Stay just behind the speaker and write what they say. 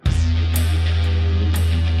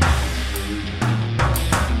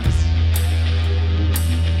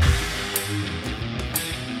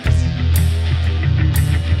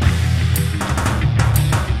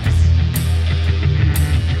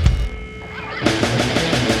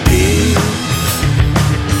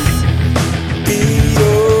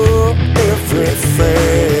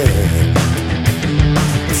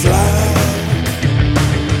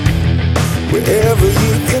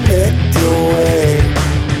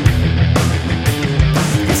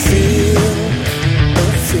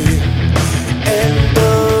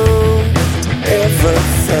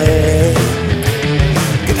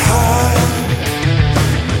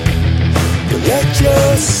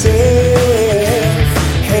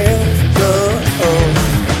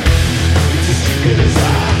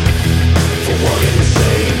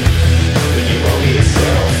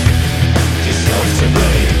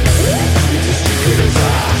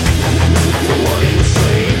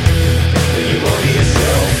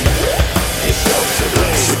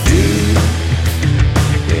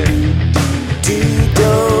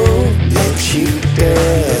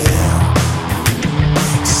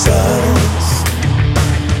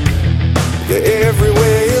that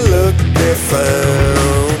everywhere you look they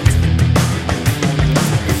found.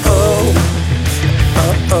 Oh,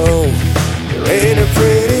 oh, oh, there ain't a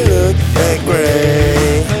pretty look that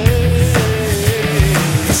great.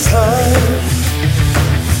 It's time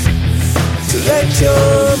to let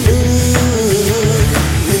your mood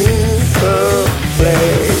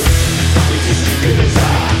play. You're just stupid as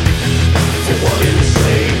I for wanting to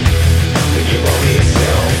say that you're only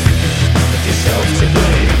yourself to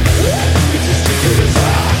blame. You're just stupid as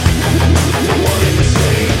I for wanting to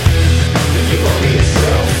say that you're only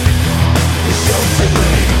yourself to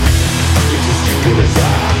blame. You're just stupid as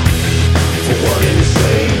I for wanting to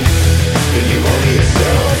say that you're only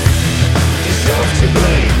yourself to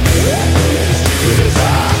blame. You're just stupid as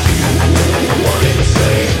I for wanting to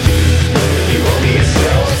say that you're only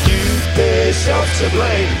yourself to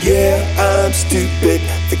blame. Yeah, I'm stupid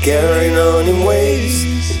for carrying on in ways.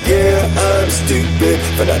 Yeah, I'm stupid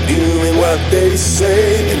for not doing what they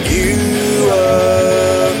say. And you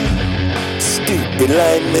are stupid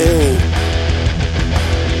like me.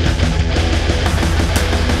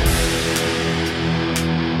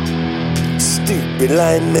 Stupid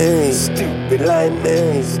like me. Stupid like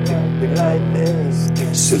me. Stupid like me.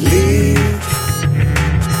 So leave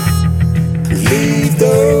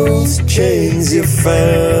those chains you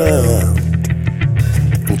found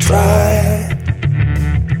and try.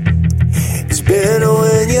 It's better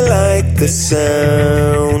when you like the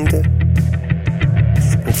sound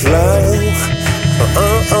and flow.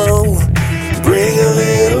 Bring a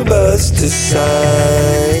little buzz to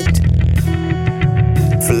sight.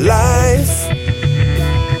 For life,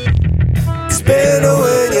 it's better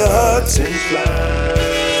when your heart's in flight.